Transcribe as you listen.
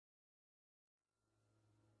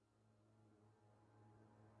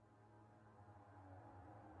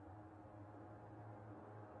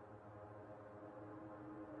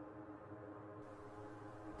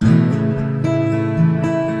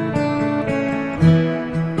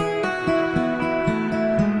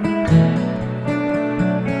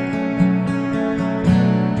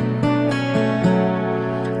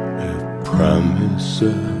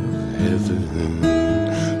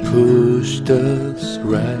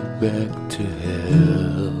back to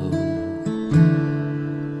hell.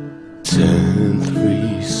 Turn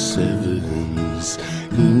 3 sevens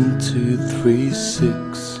into 3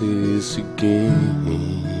 sixes again.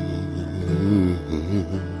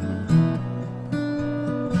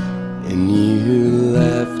 And you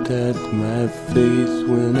laughed at my face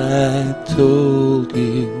when I told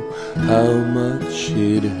you how much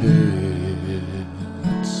it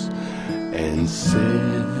hurts, and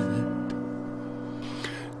said,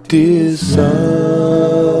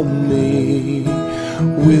 disarm me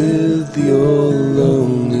with your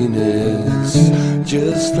loneliness,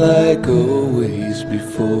 just like always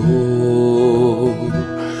before,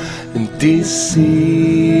 and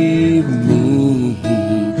deceive me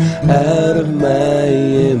out of my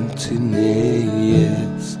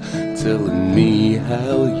emptiness, telling me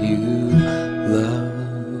how you love.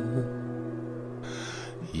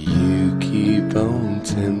 You keep on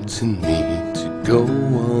tempting me to go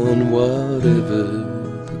on whatever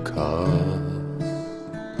the cost,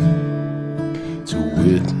 to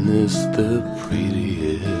witness the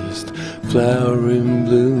prettiest flower in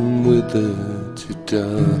bloom wither to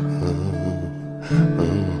die.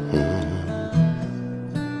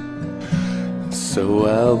 So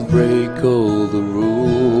I'll break all the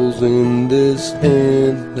rules in this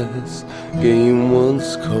endless game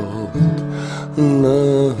once called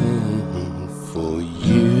love for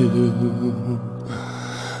you.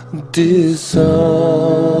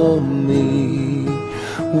 Disarm me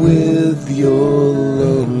with your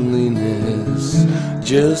loneliness,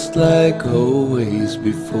 just like always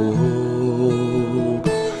before.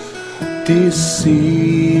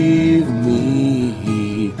 Deceive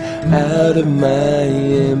me out of my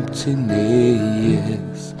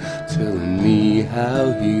emptiness, telling me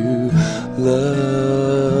how you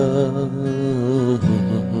love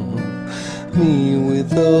me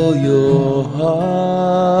with all your heart.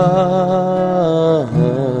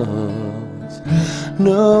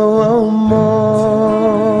 No more.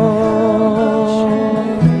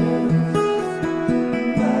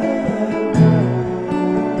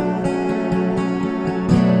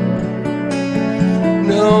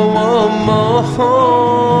 No more.